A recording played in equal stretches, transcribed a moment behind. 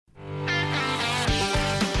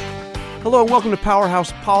Hello and welcome to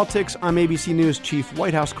Powerhouse Politics. I'm ABC News Chief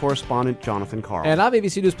White House Correspondent Jonathan Karl. And I'm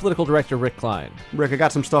ABC News Political Director Rick Klein. Rick, I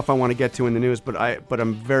got some stuff I want to get to in the news, but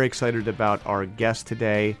I'm very excited about our guest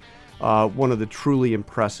today. One of the truly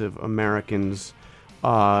impressive Americans,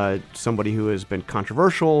 somebody who has been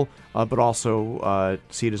controversial, but also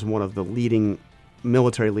seen as one of the leading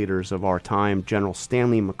military leaders of our time, General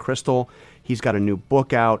Stanley McChrystal. He's got a new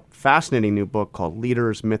book out, fascinating new book called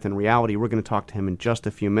Leaders, Myth, and Reality. We're going to talk to him in just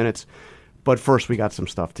a few minutes. But first, we got some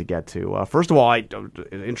stuff to get to. First of all,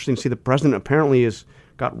 interesting to see the president apparently has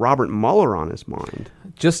got Robert Mueller on his mind.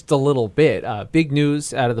 Just a little bit. Big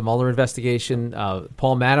news out of the Mueller investigation.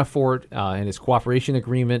 Paul Manafort and his cooperation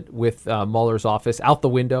agreement with Mueller's office out the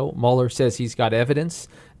window. Mueller says he's got evidence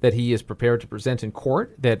that he is prepared to present in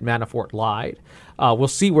court that Manafort lied. We'll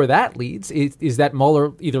see where that leads. Is that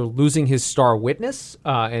Mueller either losing his star witness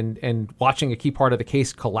and watching a key part of the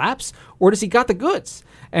case collapse, or does he got the goods?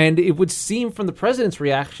 And it would seem from the president's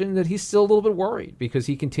reaction that he's still a little bit worried because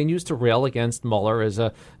he continues to rail against Mueller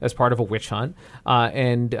as part of a witch hunt,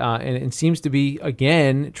 and seems to be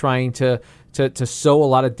again trying to sow a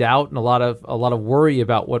lot of doubt and a lot of worry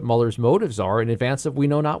about what Mueller's motives are in advance of we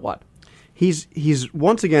know not what. He's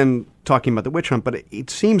once again talking about the witch hunt, but it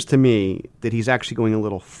seems to me that he's actually going a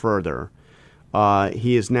little further.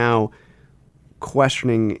 He is now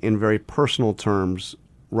questioning in very personal terms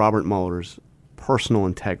Robert Mueller's personal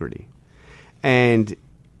integrity. And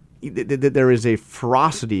there is a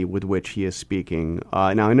ferocity with which he is speaking.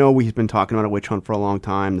 Now, I know we've been talking about a witch hunt for a long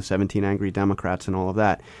time, the 17 angry Democrats and all of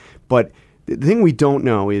that. But the thing we don't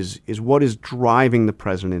know is what is driving the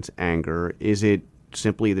president's anger. Is it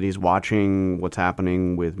simply that he's watching what's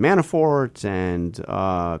happening with Manafort and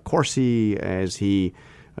Corsi as he,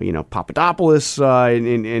 Papadopoulos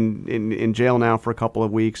in jail now for a couple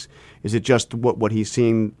of weeks? Is it just what he's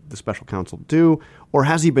seeing the special counsel do? Or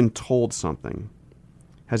has he been told something?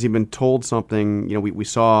 Has he been told something? We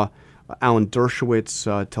saw Alan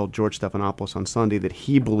Dershowitz tell George Stephanopoulos on Sunday that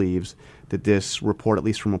he believes that this report, at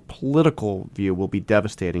least from a political view, will be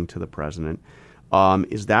devastating to the president.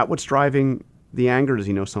 Is that what's driving the anger? Does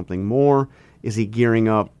he know something more? Is he gearing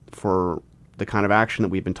up for the kind of action that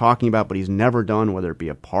we've been talking about, but he's never done, whether it be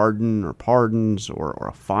a pardon or pardons or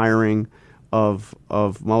a firing of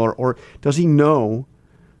Mueller? Or does he know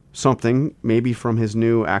something, maybe from his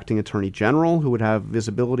new acting attorney general, who would have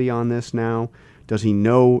visibility on this now? Does he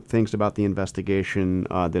know things about the investigation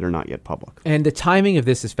that are not yet public? And the timing of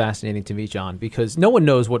this is fascinating to me, John, because no one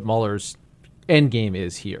knows what Mueller's endgame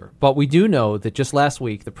is here. But we do know that just last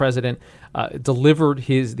week, the president delivered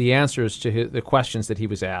the answers to the questions that he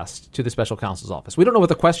was asked to the special counsel's office. We don't know what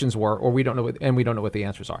the questions were, or we don't know what the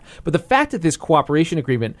answers are. But the fact that this cooperation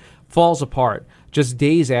agreement falls apart just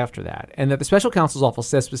days after that, and that the special counsel's office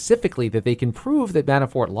says specifically that they can prove that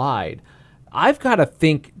Manafort lied, I've got to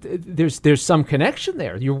think there's some connection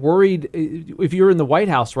there. You're worried, if you're in the White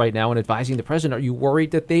House right now and advising the president, are you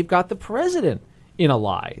worried that they've got the president in a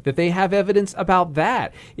lie, that they have evidence about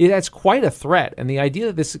that? That's quite a threat. And the idea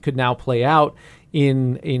that this could now play out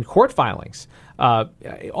in court filings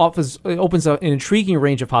opens up an intriguing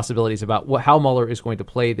range of possibilities about how Mueller is going to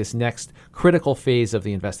play this next critical phase of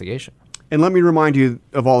the investigation. And let me remind you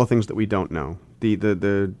of all the things that we don't know.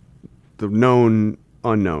 The known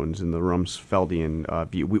unknowns in the Rumsfeldian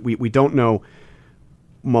view. We don't know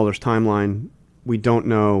Mueller's timeline. We don't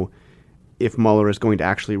know if Mueller is going to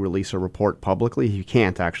actually release a report publicly. He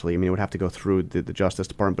can't actually. I mean, it would have to go through the Justice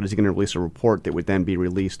Department, but is he going to release a report that would then be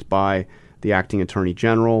released by the acting attorney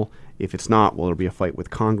general? If it's not, will there be a fight with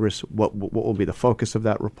Congress? What will be the focus of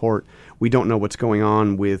that report? We don't know what's going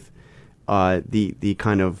on with the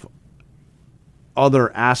kind of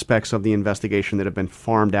other aspects of the investigation that have been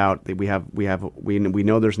farmed out. We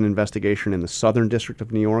know there's an investigation in the Southern District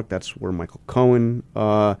of New York. That's where Michael Cohen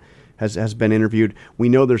has been interviewed. We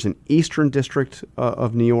know there's an Eastern District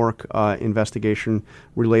of New York investigation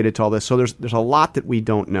related to all this. So there's a lot that we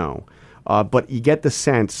don't know. But you get the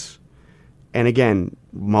sense, and again,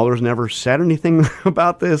 Mueller's never said anything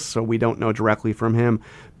about this, so we don't know directly from him,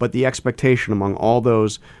 but the expectation among all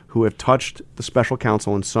those who have touched the special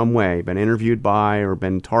counsel in some way, been interviewed by or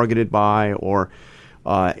been targeted by or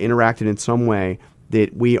interacted in some way,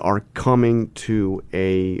 that we are coming to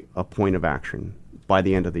a point of action by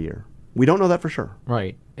the end of the year. We don't know that for sure.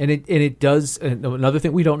 Right. And it does. Another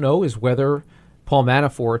thing we don't know is whether Paul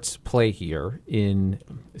Manafort's play here in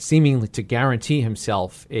seemingly to guarantee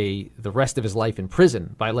himself the rest of his life in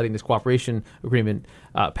prison by letting this cooperation agreement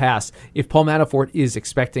pass, if Paul Manafort is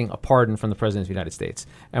expecting a pardon from the President of the United States.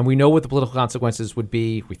 And we know what the political consequences would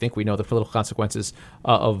be. We think we know the political consequences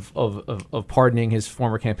of pardoning his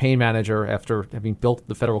former campaign manager after having built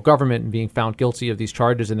the federal government and being found guilty of these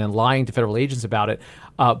charges and then lying to federal agents about it.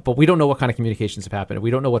 But we don't know what kind of communications have happened.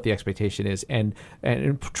 We don't know what the expectation is. And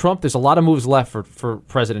Trump, there's a lot of moves left for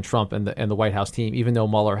President Trump and the White House team, even though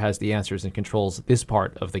Mueller has the answers and controls this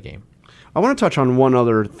part of the game. I want to touch on one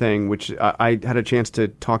other thing, which I had a chance to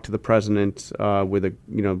talk to the president with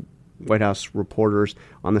White House reporters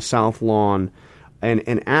on the South Lawn,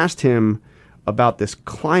 and asked him about this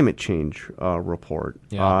climate change report.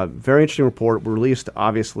 Yeah. Very interesting report, released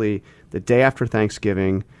obviously the day after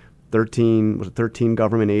Thanksgiving. 13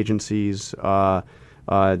 government agencies.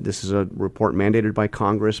 This is a report mandated by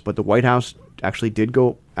Congress, but the White House actually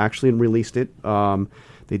and released it.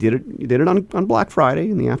 They did it on Black Friday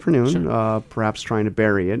in the afternoon, Sure. Perhaps trying to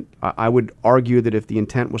bury it. I would argue that if the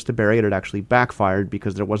intent was to bury it, it actually backfired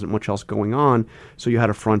because there wasn't much else going on. So you had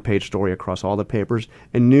a front page story across all the papers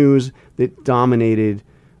and news that dominated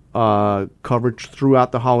coverage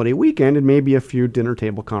throughout the holiday weekend, and maybe a few dinner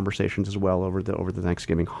table conversations as well over the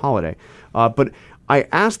Thanksgiving holiday. But I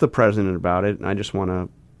asked the president about it, and I just want to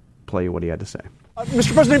play you what he had to say.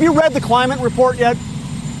 Mr. President, have you read the climate report yet?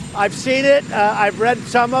 I've seen it. I've read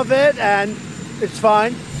some of it, and it's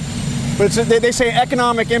fine. But they say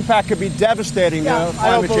economic impact could be devastating. Yeah,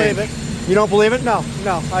 I don't believe it. You don't believe it? No,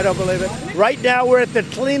 I don't believe it. Right now, we're at the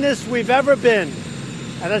cleanest we've ever been,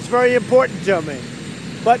 and that's very important to me.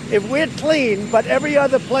 But if we're clean, but every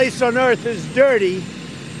other place on Earth is dirty,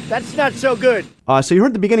 that's not so good. So you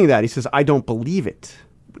heard the beginning of that. He says, I don't believe it.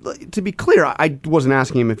 To be clear, I wasn't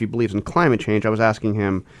asking him if he believes in climate change. I was asking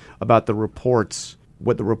him about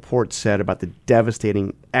what the report said about the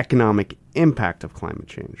devastating economic impact of climate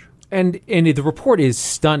change. And the report is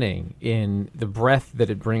stunning in the breadth that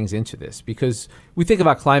it brings into this, because we think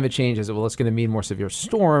about climate change as, well, it's going to mean more severe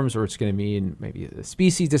storms, or it's going to mean maybe a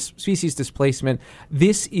species displacement.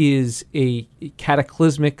 This is a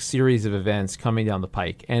cataclysmic series of events coming down the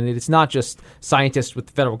pike. And it's not just scientists with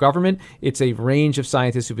the federal government. It's a range of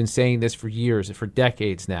scientists who've been saying this for years, for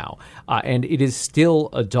decades now. And it is still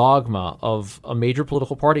a dogma of a major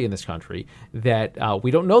political party in this country that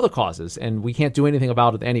we don't know the causes, and we can't do anything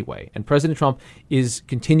about it anyway. And President Trump is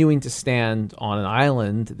continuing to stand on an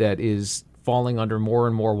island that is falling under more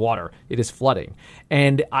and more water. It is flooding.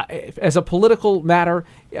 And as a political matter,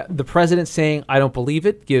 the president saying, I don't believe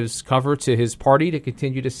it, gives cover to his party to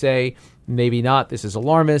continue to say, maybe not, this is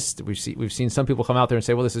alarmist. We've seen some people come out there and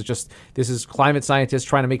say, well, this is climate scientists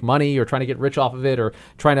trying to make money or trying to get rich off of it, or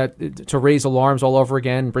trying to raise alarms all over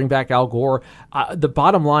again, bring back Al Gore. The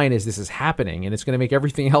bottom line is this is happening, and it's going to make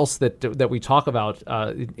everything else that we talk about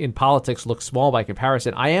in politics look small by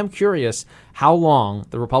comparison. I am curious how long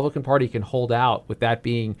the Republican Party can hold out with that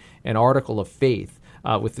being an article of faith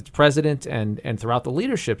with its president and throughout the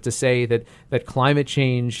leadership to say that climate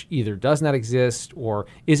change either does not exist or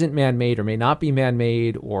isn't man-made or may not be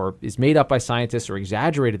man-made or is made up by scientists or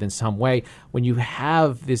exaggerated in some way, when you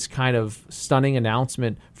have this kind of stunning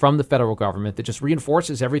announcement from the federal government that just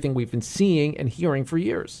reinforces everything we've been seeing and hearing for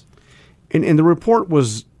years. And the report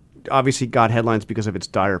was obviously got headlines because of its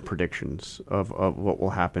dire predictions of what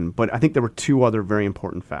will happen. But I think there were two other very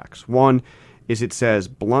important facts. One is it says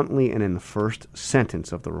bluntly and in the first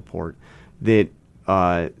sentence of the report that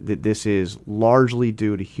that this is largely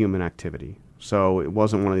due to human activity. So it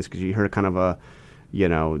wasn't one of these, because you heard kind of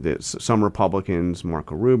some Republicans,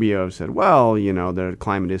 Marco Rubio, said, well, the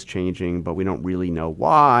climate is changing, but we don't really know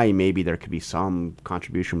why. Maybe there could be some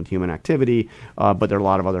contribution with human activity, but there are a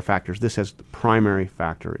lot of other factors. This says the primary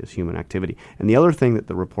factor is human activity. And the other thing that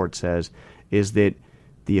the report says is that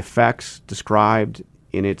the effects described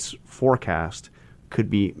in its forecast could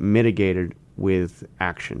be mitigated with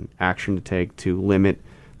action to take to limit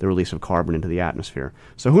the release of carbon into the atmosphere.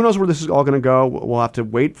 So who knows where this is all going to go? We'll have to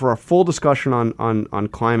wait for a full discussion on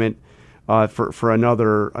climate for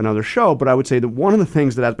another show. But I would say that one of the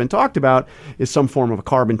things that has been talked about is some form of a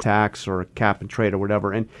carbon tax or a cap and trade or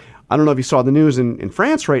whatever. And I don't know if you saw the news in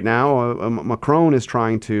France right now. Macron is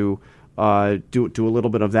trying to do a little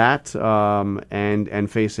bit of that,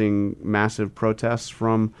 and facing massive protests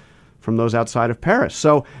from those outside of Paris.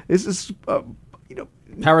 So this is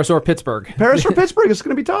Paris or Pittsburgh. Paris or Pittsburgh. This is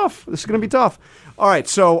going to be tough. All right.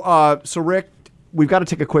 So Rick, we've got to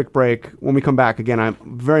take a quick break. When we come back, again, I'm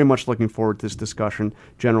very much looking forward to this discussion.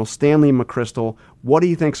 General Stanley McChrystal, what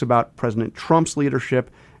he thinks about President Trump's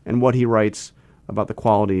leadership and what he writes about the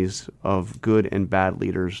qualities of good and bad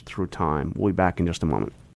leaders through time. We'll be back in just a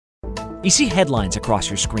moment. You see headlines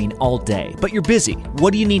across your screen all day, but you're busy.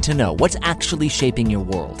 What do you need to know? What's actually shaping your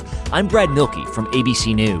world? I'm Brad Milkey from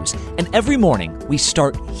ABC News, and every morning we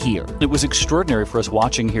start here. It was extraordinary for us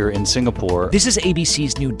watching here in Singapore. This is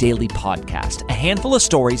ABC's new daily podcast, a handful of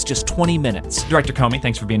stories, just 20 minutes. Director Comey,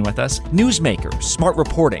 thanks for being with us. Newsmakers, smart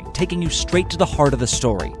reporting, taking you straight to the heart of the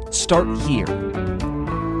story. Start here.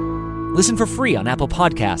 Listen for free on Apple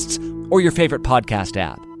Podcasts or your favorite podcast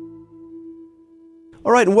app.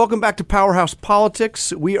 All right, and welcome back to Powerhouse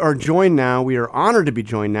Politics. We are honored to be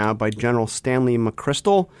joined now by General Stanley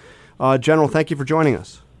McChrystal. General, thank you for joining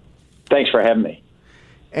us. Thanks for having me.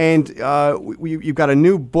 And you've got a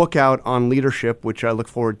new book out on leadership, which I look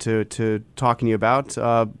forward to talking to you about.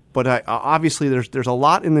 But obviously there's a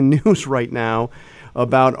lot in the news right now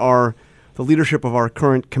about the leadership of our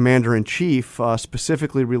current commander-in-chief,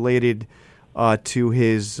 specifically related to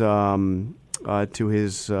his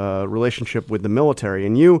relationship with the military.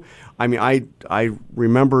 And I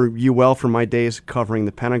remember you well from my days covering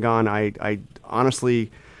the Pentagon. I honestly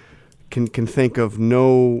can think of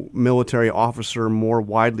no military officer more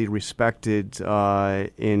widely respected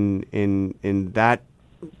in that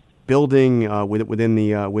building within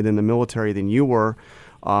the military than you were.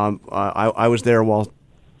 I was there while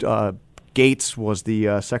Gates was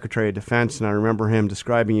the Secretary of Defense, and I remember him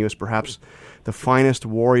describing you as perhaps the finest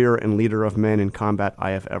warrior and leader of men in combat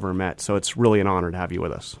I have ever met. So it's really an honor to have you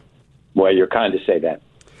with us. Well, you're kind to say that.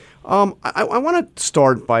 I want to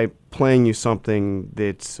start by playing you something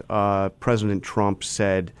that President Trump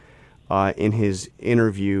said in his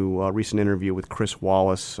recent interview with Chris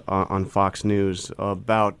Wallace on Fox News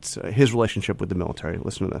about his relationship with the military.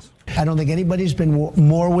 Listen to this. I don't think anybody's been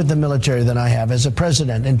more with the military than I have as a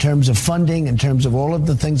president in terms of funding, in terms of all of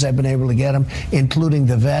the things I've been able to get them, including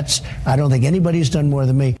the vets. I don't think anybody's done more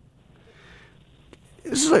than me.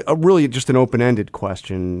 This is a really just an open-ended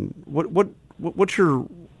question. What's your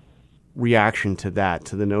reaction to that,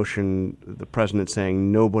 to the notion, the president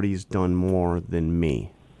saying nobody's done more than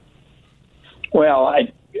me? Well,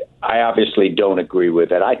 I obviously don't agree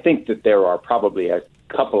with it. I think that there are probably a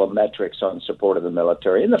couple of metrics on support of the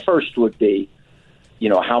military. And the first would be,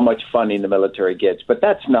 how much funding the military gets. But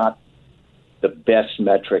that's not the best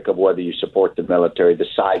metric of whether you support the military. The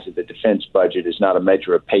size of the defense budget is not a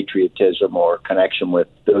measure of patriotism or connection with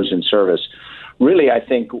those in service. Really, I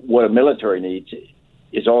think what a military needs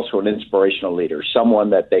is also an inspirational leader,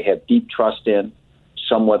 someone that they have deep trust in,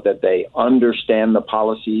 someone that they understand the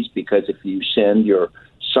policies, because if you send your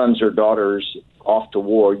sons or daughters off to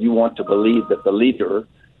war, you want to believe that the leader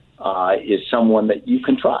is someone that you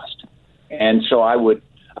can trust. And so I would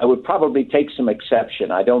probably take some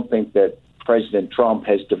exception. I don't think that President Trump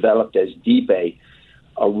has developed as deep a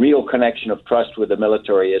real connection of trust with the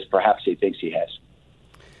military as perhaps he thinks he has.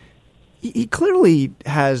 He clearly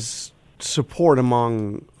has support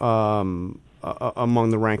among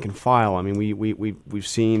the rank and file. I mean, we've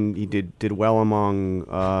seen he did well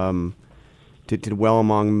among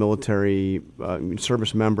military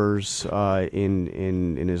service members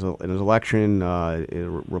in his election.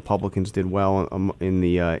 Republicans did well in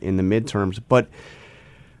the midterms, but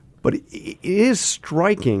it is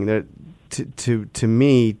striking that to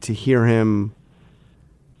me to hear him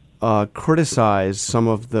criticize some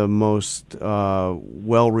of the most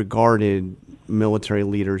well-regarded military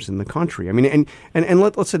leaders in the country. I mean, and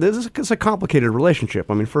let's say this is a complicated relationship.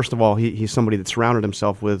 I mean, first of all, he's somebody that surrounded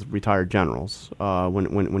himself with retired generals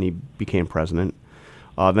when he became president.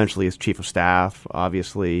 Eventually, as chief of staff,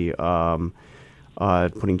 obviously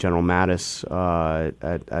putting General Mattis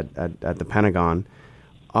at the Pentagon.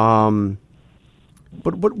 But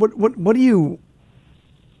what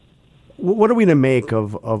are we to make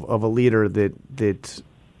of a leader that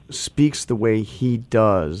speaks the way he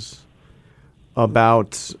does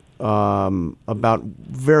about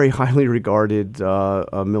very highly regarded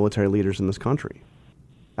military leaders in this country?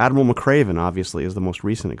 Admiral McRaven, obviously, is the most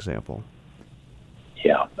recent example.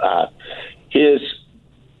 Yeah. His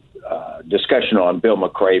discussion on Bill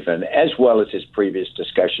McRaven, as well as his previous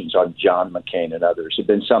discussions on John McCain and others, have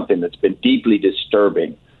been something that's been deeply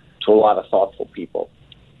disturbing to a lot of thoughtful people.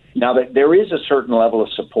 Now, there is a certain level of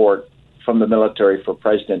support from the military for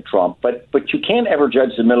President Trump, but you can't ever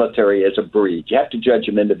judge the military as a breed. You have to judge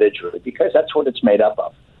them individually because that's what it's made up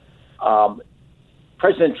of.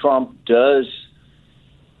 President Trump does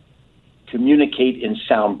communicate in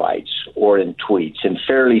sound bites or in tweets, in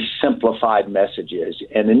fairly simplified messages.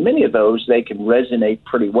 And in many of those, they can resonate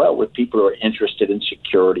pretty well with people who are interested in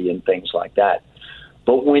security and things like that.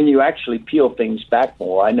 But when you actually peel things back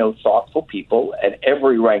more, I know thoughtful people at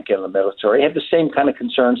every rank in the military have the same kind of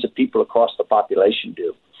concerns that people across the population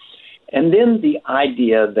do. And then the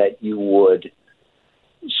idea that you would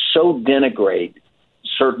so denigrate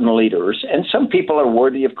certain leaders, and some people are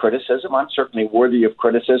worthy of criticism. I'm certainly worthy of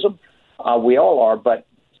criticism. We all are. But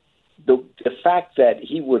the fact that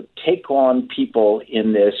he would take on people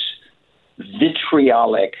in this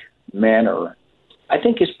vitriolic manner, I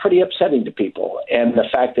think is pretty upsetting to people. And the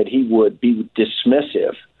fact that he would be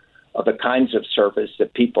dismissive of the kinds of service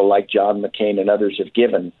that people like John McCain and others have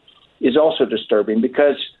given is also disturbing,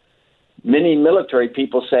 because many military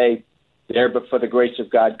people say, there but for the grace of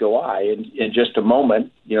God go I. And in just a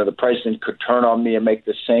moment, the president could turn on me and make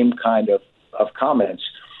the same kind of comments.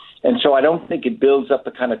 And so I don't think it builds up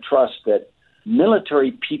the kind of trust that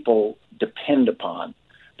military people depend upon.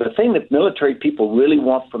 The thing that military people really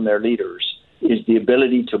want from their leaders is the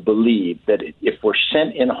ability to believe that if we're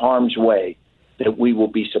sent in harm's way, that we will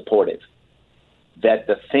be supportive, that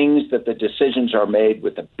the decisions are made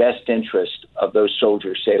with the best interest of those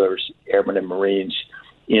soldiers, sailors, airmen, and Marines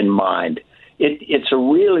in mind. It's a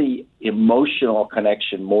really emotional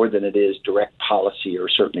connection more than it is direct policy or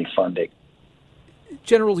certainly funding.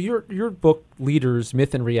 General, your book, Leaders,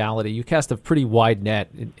 Myth and Reality, you cast a pretty wide net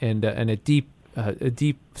and a deep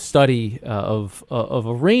study of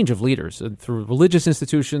a range of leaders through religious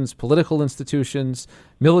institutions, political institutions,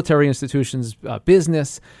 military institutions,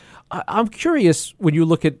 business. I'm curious, when you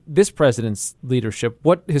look at this president's leadership,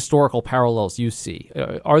 what historical parallels you see.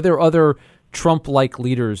 Are there other Trump-like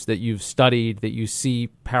leaders that you've studied that you see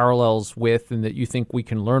parallels with and that you think we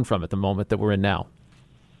can learn from at the moment that we're in now?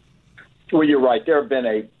 Well, you're right. There have been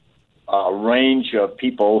a range of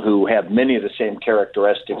people who have many of the same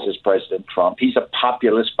characteristics as President Trump. He's a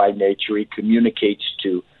populist by nature. He communicates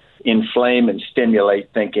to inflame and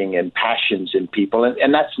stimulate thinking and passions in people,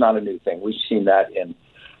 and that's not a new thing. We've seen that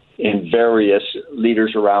in various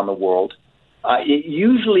leaders around the world. It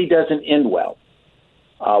usually doesn't end well,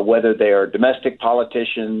 whether they are domestic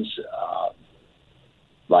politicians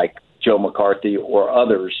like Joe McCarthy or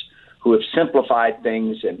others who have simplified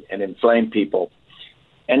things and inflamed people.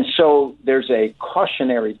 And so there's a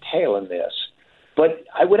cautionary tale in this. But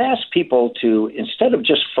I would ask people to, instead of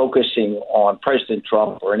just focusing on President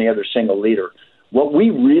Trump or any other single leader, what we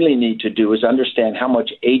really need to do is understand how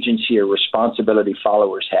much agency or responsibility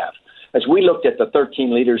followers have. As we looked at the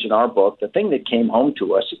 13 leaders in our book, the thing that came home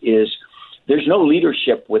to us is there's no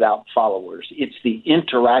leadership without followers. It's the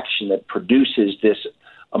interaction that produces this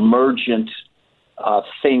emergent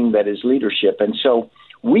thing that is leadership. And so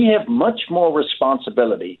we have much more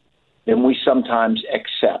responsibility than we sometimes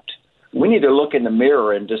accept. We need to look in the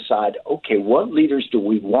mirror and decide, okay, what leaders do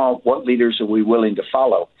we want? What leaders are we willing to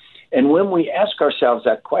follow? And when we ask ourselves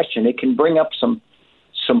that question, it can bring up some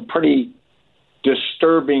pretty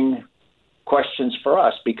disturbing questions for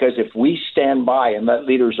us, because if we stand by and let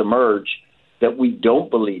leaders emerge that we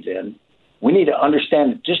don't believe in, we need to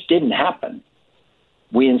understand it just didn't happen.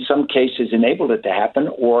 We, in some cases, enabled it to happen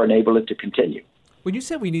or enabled it to continue. When you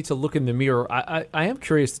said we need to look in the mirror, I am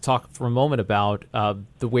curious to talk for a moment about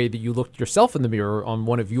the way that you looked yourself in the mirror on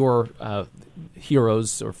one of your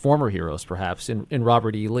heroes, or former heroes perhaps, in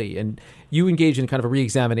Robert E. Lee. And you engage in kind of a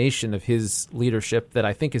reexamination of his leadership that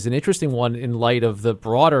I think is an interesting one in light of the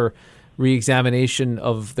broader reexamination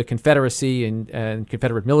of the Confederacy and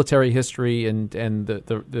Confederate military history and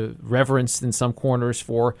the reverence in some corners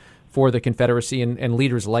for the Confederacy and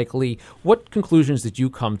leaders like Lee. What conclusions did you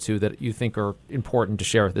come to that you think are important to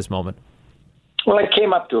share at this moment? Well, I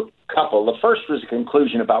came up to a couple. The first was a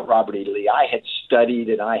conclusion about Robert E. Lee. I had studied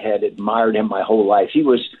and I had admired him my whole life. He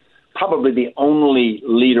was probably the only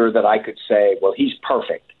leader that I could say, well, he's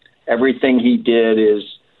perfect. Everything he did is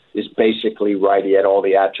basically right. He had all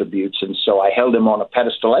the attributes. And so I held him on a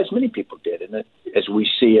pedestal, as many people did, and as we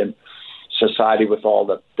see in society with all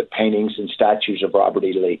the paintings and statues of Robert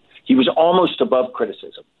E. Lee. He was almost above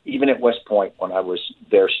criticism, even at West Point when I was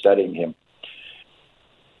there studying him.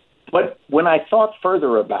 But when I thought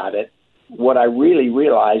further about it, what I really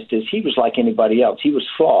realized is he was like anybody else. He was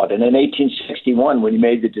flawed. And in 1861, when he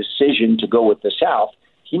made the decision to go with the South,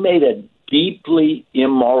 he made a deeply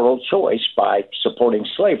immoral choice by supporting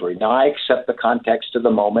slavery. Now, I accept the context of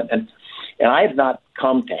the moment, and I have not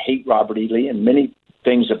come to hate Robert E. Lee, and many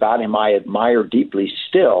things about him I admire deeply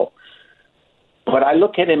still. But I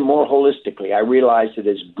look at him more holistically. I realize that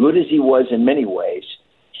as good as he was in many ways,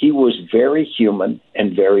 he was very human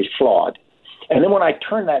and very flawed. And then when I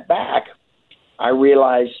turn that back, I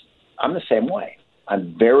realize I'm the same way.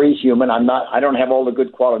 I'm very human. I don't have all the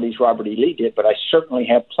good qualities Robert E. Lee did, but I certainly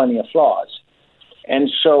have plenty of flaws. And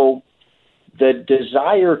so the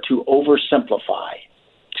desire to oversimplify,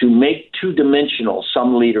 to make two-dimensional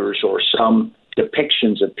some leaders or some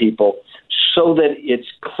depictions of people so that it's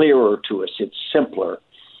clearer to us, it's simpler,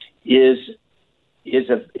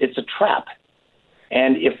 it's a trap.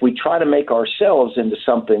 And if we try to make ourselves into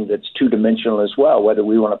something that's two-dimensional as well, whether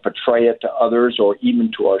we want to portray it to others or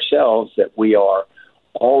even to ourselves that we are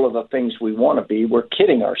all of the things we want to be, we're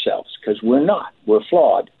kidding ourselves because we're not. We're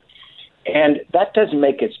flawed. And that doesn't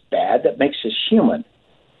make us bad. That makes us human.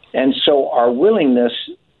 And so our willingness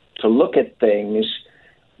to look at things,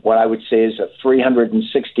 what I would say is a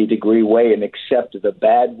 360-degree way, and accept the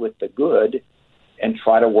bad with the good and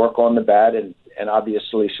try to work on the bad and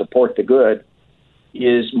obviously support the good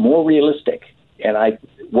is more realistic. And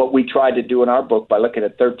what we tried to do in our book by looking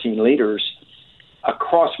at 13 leaders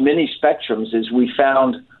across many spectrums is we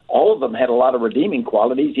found all of them had a lot of redeeming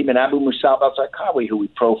qualities. Even Abu Musab al-Zarqawi, who we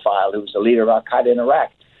profiled, who was the leader of al-Qaeda in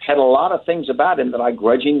Iraq, had a lot of things about him that I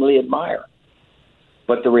grudgingly admire.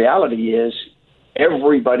 But the reality is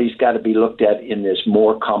everybody's got to be looked at in this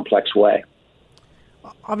more complex way.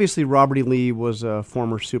 Obviously, Robert E. Lee was a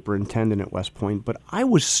former superintendent at West Point, but I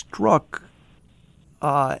was struck,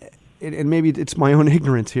 and maybe it's my own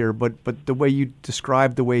ignorance here, but the way you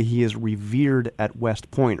described the way he is revered at West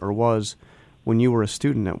Point, or was when you were a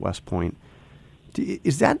student at West Point.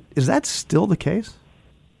 Is that still the case?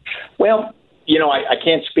 Well, I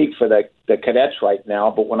can't speak for the cadets right now,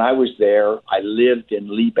 but when I was there, I lived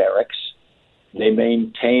in Lee Barracks. They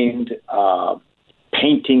maintained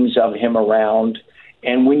paintings of him around.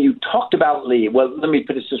 And when you talked about Lee, well, let me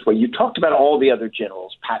put it this way. You talked about all the other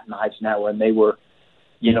generals, Patton, Eisenhower, and they were,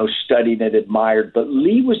 studied and admired. But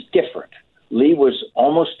Lee was different. Lee was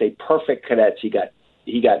almost a perfect cadet. He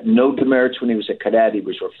got no demerits when he was a cadet. He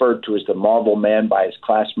was referred to as the marble man by his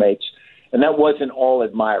classmates. And that wasn't all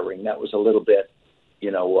admiring. That was a little bit,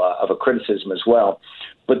 of a criticism as well.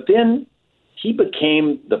 But then he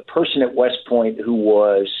became the person at West Point who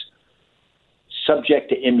was subject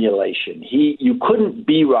to emulation. You couldn't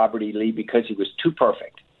be Robert E. Lee because he was too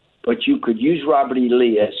perfect, but you could use Robert E.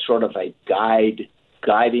 Lee as sort of a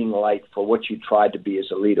guiding light for what you tried to be as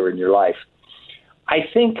a leader in your life. I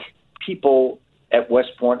think people at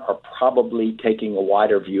West Point are probably taking a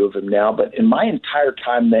wider view of him now, but in my entire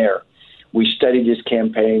time there, we studied his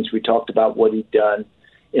campaigns, we talked about what he'd done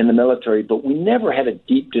in the military, but we never had a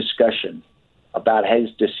deep discussion about his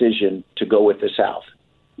decision to go with the South.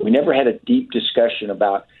 We never had a deep discussion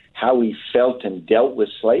about how he felt and dealt with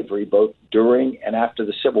slavery, both during and after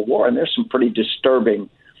the Civil War. And there's some pretty disturbing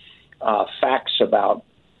facts about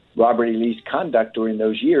Robert E. Lee's conduct during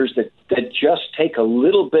those years that just take a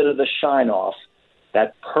little bit of the shine off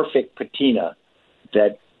that perfect patina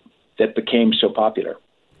that became so popular.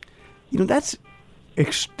 That's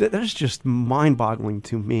just mind-boggling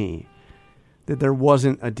to me, that there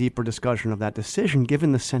wasn't a deeper discussion of that decision,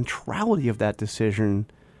 given the centrality of that decision.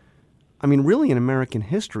 Really in American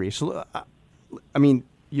history. So,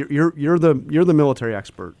 you're the military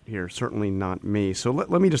expert here, certainly not me. So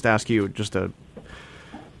let me just ask you just a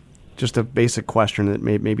basic question that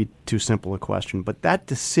may be too simple a question, but that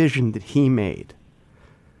decision that he made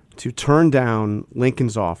to turn down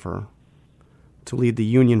Lincoln's offer to lead the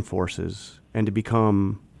Union forces and to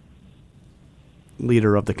become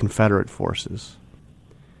leader of the Confederate forces,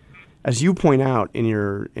 as you point out in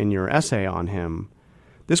your essay on him,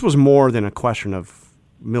 this was more than a question of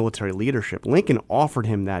military leadership. Lincoln offered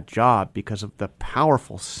him that job because of the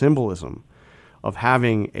powerful symbolism of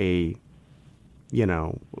having a,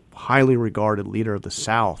 highly regarded leader of the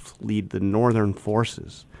South lead the Northern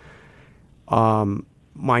forces.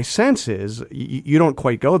 My sense is, you don't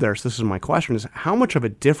quite go there, so this is my question, is how much of a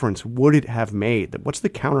difference would it have made? What's the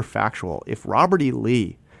counterfactual? If Robert E.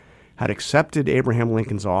 Lee had accepted Abraham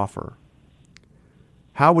Lincoln's offer,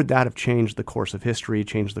 how would that have changed the course of history,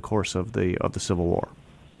 changed the course of the Civil War?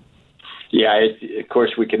 Yeah, of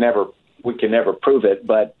course we can never prove it,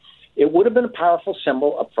 but it would have been a powerful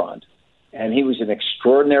symbol up front. And he was an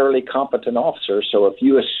extraordinarily competent officer. So if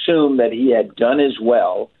you assume that he had done as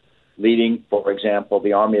well, leading, for example,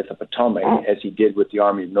 the Army of the Potomac, as he did with the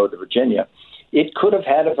Army of Northern Virginia, it could have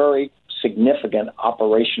had a very significant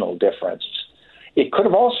operational difference. It could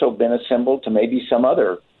have also been a symbol to maybe some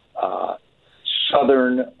other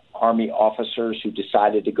Southern Army officers who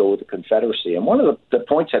decided to go with the Confederacy. And one of the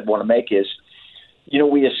points I'd want to make is,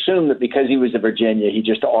 we assume that because he was a Virginia, he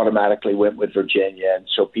just automatically went with Virginia, and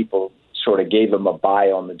so people sort of gave him a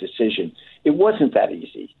buy on the decision. It wasn't that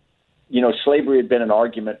easy. Slavery had been an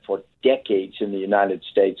argument for decades in the United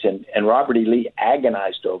States, and Robert E. Lee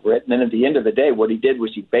agonized over it. And then at the end of the day, what he did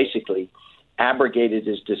was he basically abrogated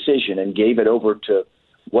his decision and gave it over to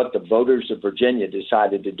what the voters of Virginia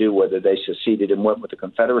decided to do, whether they seceded and went with the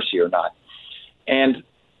Confederacy or not. And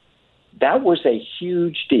that was a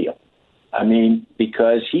huge deal. I mean,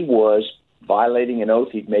 because he was violating an oath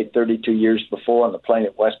he'd made 32 years before on the plane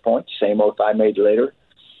at West Point, same oath I made later.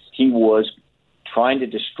 He was trying to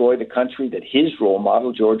destroy the country that his role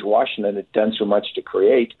model, George Washington, had done so much to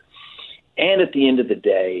create. And at the end of the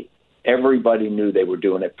day, everybody knew they were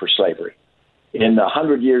doing it for slavery. In the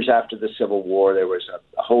 100 years after the Civil War, there was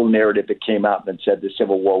a whole narrative that came out and said the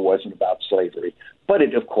Civil War wasn't about slavery. But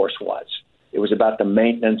it, of course, was. It was about the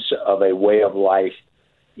maintenance of a way of life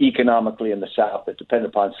economically in the South that depended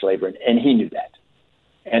upon slavery, and he knew that.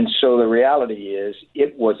 And so the reality is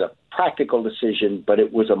it was a practical decision, but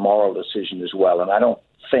it was a moral decision as well. And I don't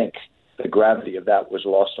think the gravity of that was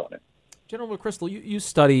lost on him. General McChrystal, you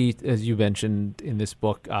study, as you mentioned in this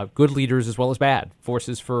book, good leaders as well as bad,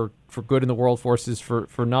 forces for good in the world, forces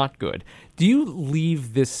for not good. Do you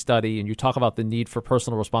leave this study, and you talk about the need for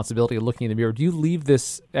personal responsibility and looking in the mirror, do you leave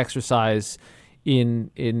this exercise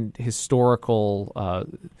in historical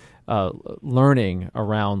learning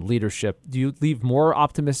around leadership? Do you leave more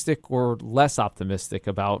optimistic or less optimistic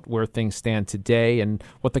about where things stand today and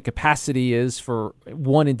what the capacity is for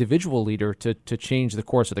one individual leader to change the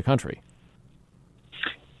course of the country?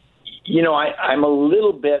 You know, I'm a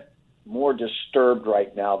little bit more disturbed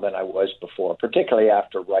right now than I was before, particularly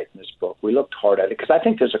after writing this book. We looked hard at it because I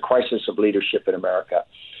think there's a crisis of leadership in America.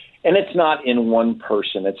 And it's not in one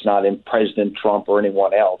person. It's not in President Trump or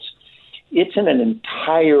anyone else. It's in an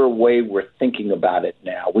entire way we're thinking about it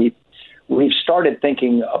now. We've started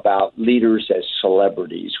thinking about leaders as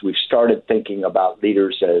celebrities. We've started thinking about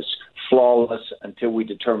leaders as flawless until we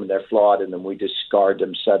determine they're flawed, and then we discard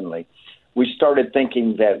them suddenly. We started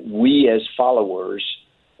thinking that we as followers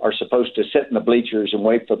are supposed to sit in the bleachers and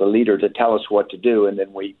wait for the leader to tell us what to do, and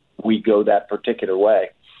then we go that particular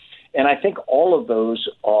way. And I think all of those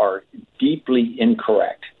are deeply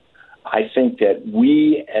incorrect. I think that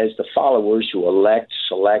we, as the followers who elect,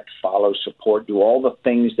 select, follow, support, do all the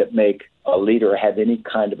things that make a leader have any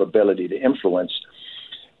kind of ability to influence,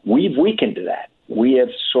 we've weakened that. We have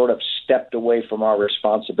sort of stepped away from our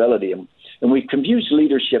responsibility. And we've confused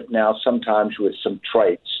leadership now sometimes with some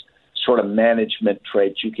traits, sort of management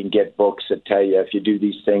traits. You can get books that tell you if you do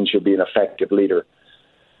these things, you'll be an effective leader.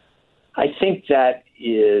 I think that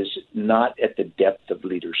is not at the depth of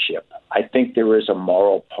leadership. I think there is a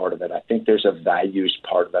moral part of it. I think there's a values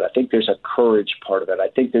part of it. I think there's a courage part of it. I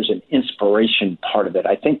think there's an inspiration part of it.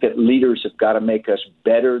 I think that leaders have got to make us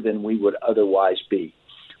better than we would otherwise be.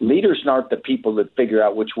 Leaders aren't the people that figure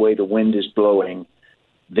out which way the wind is blowing,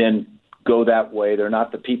 then go that way. They're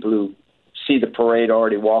not the people who see the parade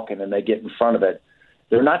already walking and they get in front of it.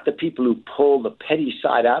 They're not the people who pull the petty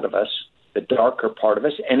side out of us, the darker part of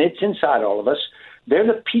us, and it's inside all of us. They're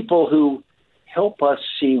the people who help us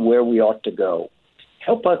see where we ought to go.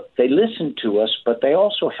 Help us. They listen to us, but they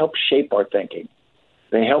also help shape our thinking.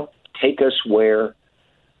 They help take us where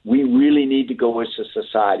we really need to go as a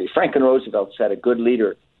society. Franklin Roosevelt said a good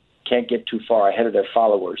leader can't get too far ahead of their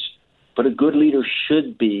followers, but a good leader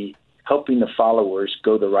should be helping the followers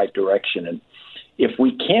go the right direction. And if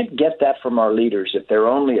we can't get that from our leaders, if they're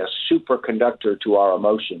only a superconductor to our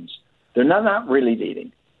emotions, they're not really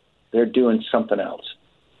leading. They're doing something else.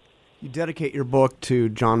 You dedicate your book to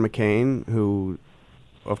John McCain, who,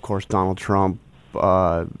 of course, Donald Trump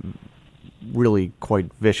really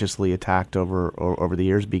quite viciously attacked over the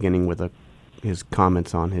years, beginning with his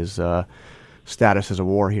comments on his status as a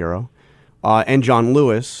war hero. And John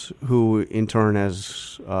Lewis, who in turn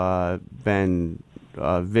has been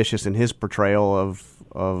vicious in his portrayal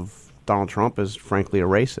of Donald Trump as, frankly, a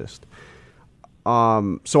racist.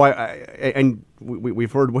 So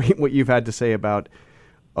we've heard what you've had to say about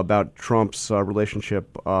Trump's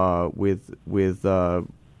relationship with the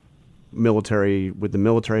military,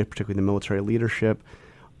 particularly the military leadership,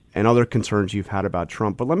 and other concerns you've had about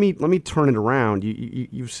Trump. But let me turn it around.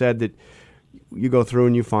 You've said that you go through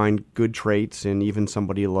and you find good traits in even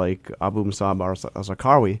somebody like Abu Musab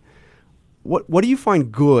al-Zarqawi. What do you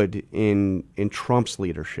find good in Trump's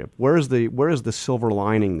leadership? Where is the silver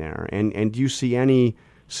lining there? And do you see any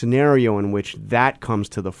scenario in which that comes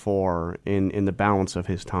to the fore in the balance of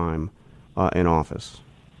his time in office?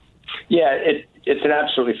 Yeah, it's an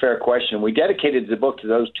absolutely fair question. We dedicated the book to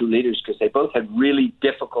those two leaders because they both had really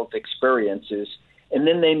difficult experiences, and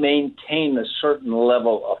then they maintain a certain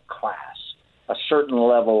level of class. A certain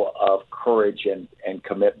level of courage and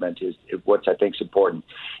commitment is what I think is important.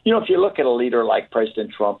 You know, if you look at a leader like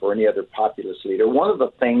President Trump or any other populist leader, one of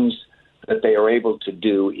the things that they are able to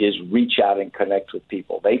do is reach out and connect with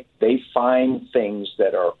people. They find things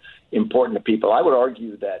that are important to people. I would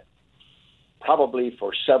argue that probably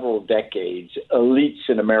for several decades, elites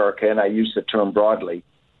in America, and I use the term broadly,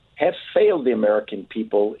 have failed the American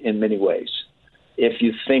people in many ways. If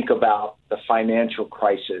you think about the financial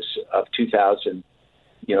crisis of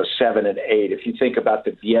 2007 and 8, if you think about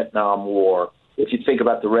the Vietnam War, if you think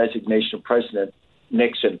about the resignation of President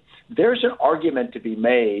Nixon, there's an argument to be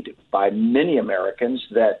made by many Americans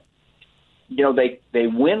that, they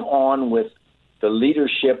went on with the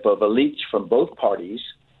leadership of elites from both parties.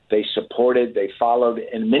 They supported, they followed.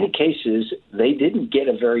 In many cases, they didn't get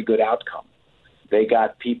a very good outcome. They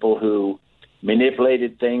got people who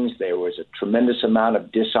manipulated things. There was a tremendous amount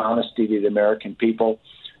of dishonesty to the American people.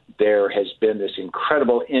 There has been this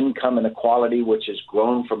incredible income inequality, which has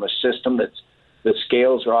grown from a system that's the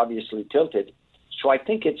scales are obviously tilted. So I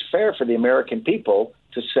think it's fair for the American people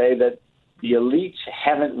to say that the elites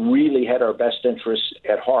haven't really had our best interests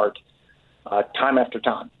at heart time after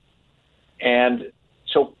time. And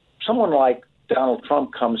so someone like Donald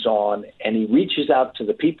Trump comes on and he reaches out to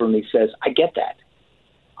the people and he says, I get that.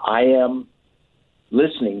 I am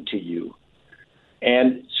listening to you.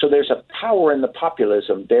 And so there's a power in the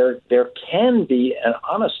populism. There can be an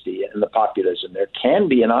honesty in the populism. There can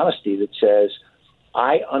be an honesty that says,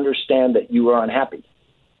 I understand that you are unhappy.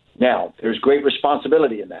 Now, there's great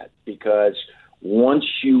responsibility in that, because once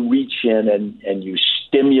you reach in and you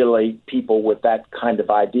stimulate people with that kind of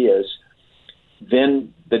ideas,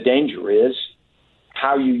 then the danger is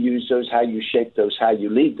how you use those, how you shape those, how you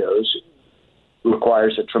lead those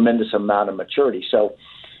requires a tremendous amount of maturity. So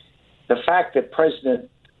the fact that President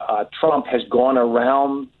Trump has gone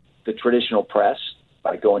around the traditional press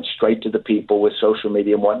by going straight to the people with social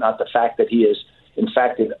media and whatnot, the fact that he has, in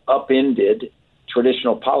fact, upended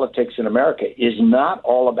traditional politics in America is not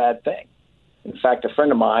all a bad thing. In fact, a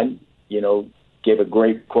friend of mine, gave a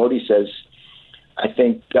great quote. He says, I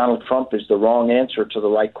think Donald Trump is the wrong answer to the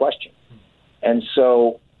right question. And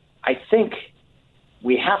so I think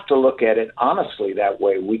we have to look at it honestly that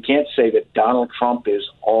way. We can't say that Donald Trump is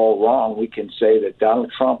all wrong. We can say that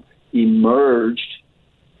Donald Trump emerged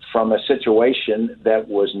from a situation that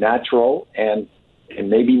was natural and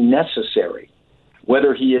maybe necessary.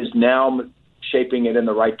 Whether he is now shaping it in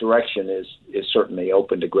the right direction is certainly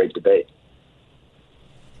open to great debate.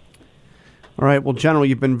 All right. Well, General,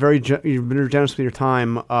 you've been very generous with your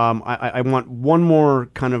time. I want one more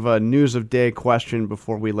kind of a news of day question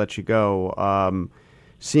before we let you go.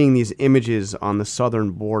 Seeing these images on the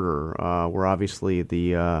southern border, where obviously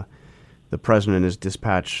the president has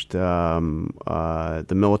dispatched the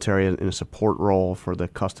military in a support role for the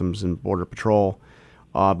Customs and Border Patrol.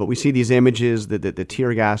 But we see these images, the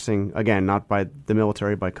tear gassing, again, not by the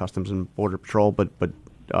military, by Customs and Border Patrol, but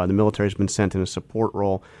the military has been sent in a support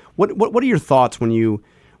role. What are your thoughts when you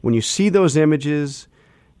see those images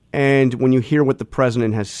and when you hear what the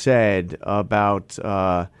president has said about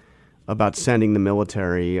sending the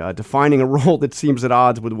military, defining a role that seems at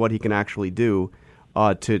odds with what he can actually do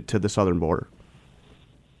to the southern border?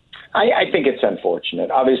 I think it's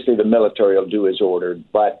unfortunate. Obviously, the military will do as ordered,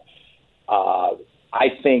 but I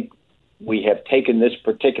think we have taken this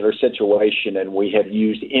particular situation and we have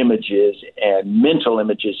used images and mental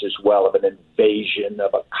images as well of an invasion,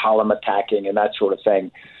 of a column attacking and that sort of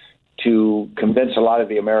thing to convince a lot of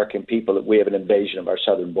the American people that we have an invasion of our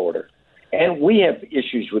southern border. And we have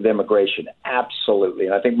issues with immigration, absolutely.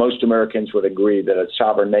 And I think most Americans would agree that a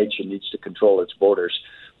sovereign nation needs to control its borders.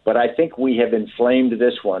 But I think we have inflamed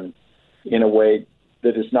this one in a way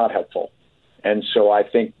that is not helpful. And so I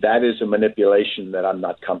think that is a manipulation that I'm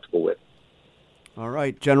not comfortable with. All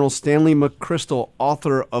right. General Stanley McChrystal,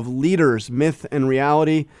 author of Leaders, Myth and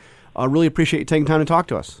Reality. I really appreciate you taking time to talk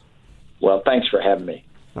to us. Well, thanks for having me.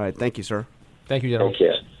 All right. Thank you, sir. Thank you, General. Take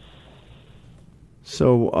care.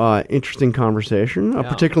 So, interesting conversation,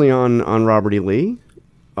 particularly on Robert E. Lee.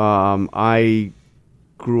 I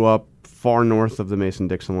grew up far north of the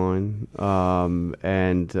Mason-Dixon line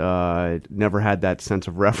and never had that sense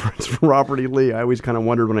of reference for Robert E. Lee. I always kind of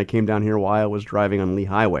wondered when I came down here why I was driving on Lee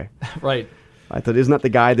Highway. Right. I thought, isn't that the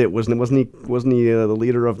guy that wasn't he the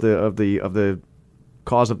leader of the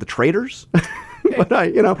cause of the traitors? But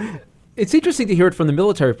it's interesting to hear it from the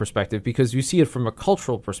military perspective because you see it from a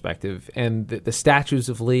cultural perspective, and the statues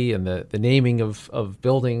of Lee and the naming of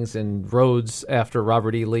buildings and roads after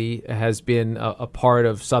Robert E. Lee has been a part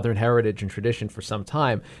of Southern heritage and tradition for some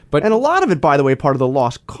time. And a lot of it, by the way, part of the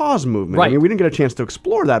Lost Cause movement. Right. I mean, we didn't get a chance to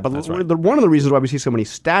explore that, but one of the reasons why we see so many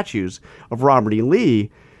statues of Robert E.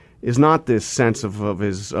 Lee is not this sense of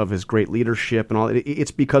his great leadership and all.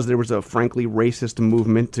 It's because there was a frankly racist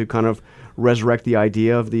movement to kind of resurrect the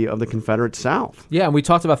idea of the Confederate South. Yeah, and we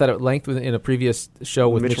talked about that at length in a previous show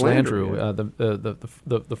with Mitch Landrieu, yeah.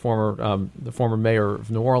 the former mayor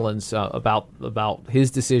of New Orleans, about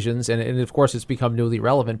his decisions, and of course it's become newly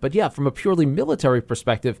relevant. But yeah, from a purely military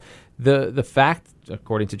perspective, the fact,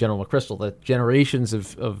 according to General McChrystal, that generations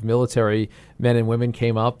of military men and women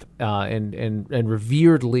came up and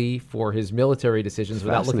revered Lee for his military decisions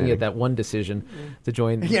without looking at that one decision to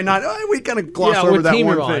join. Yeah, we kind of gloss over that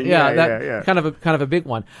one thing. Yeah. Kind of a big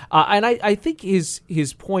one. And I think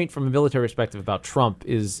his point from a military perspective about Trump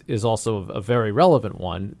is also a very relevant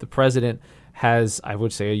one. The president has, I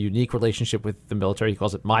would say, a unique relationship with the military. He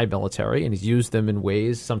calls it my military, and he's used them in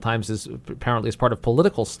ways sometimes apparently as part of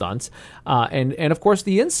political stunts, and of course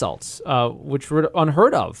the insults, which were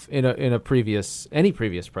unheard of in any previous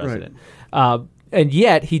president. Right. And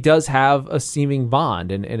yet he does have a seeming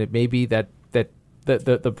bond, and it may be that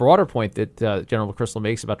the broader point that General McChrystal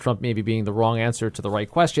makes about Trump maybe being the wrong answer to the right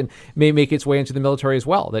question may make its way into the military as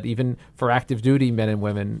well, that even for active duty men and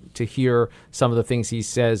women to hear some of the things he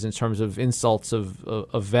says in terms of insults of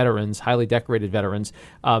veterans, highly decorated veterans,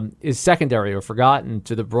 is secondary or forgotten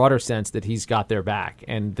to the broader sense that he's got their back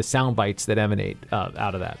and the sound bites that emanate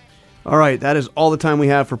out of that. All right, that is all the time we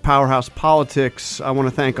have for Powerhouse Politics. I want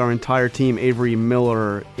to thank our entire team, Avery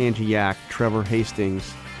Miller, Angie Yak, Trevor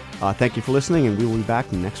Hastings. Thank you for listening, and we will be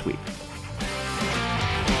back next week.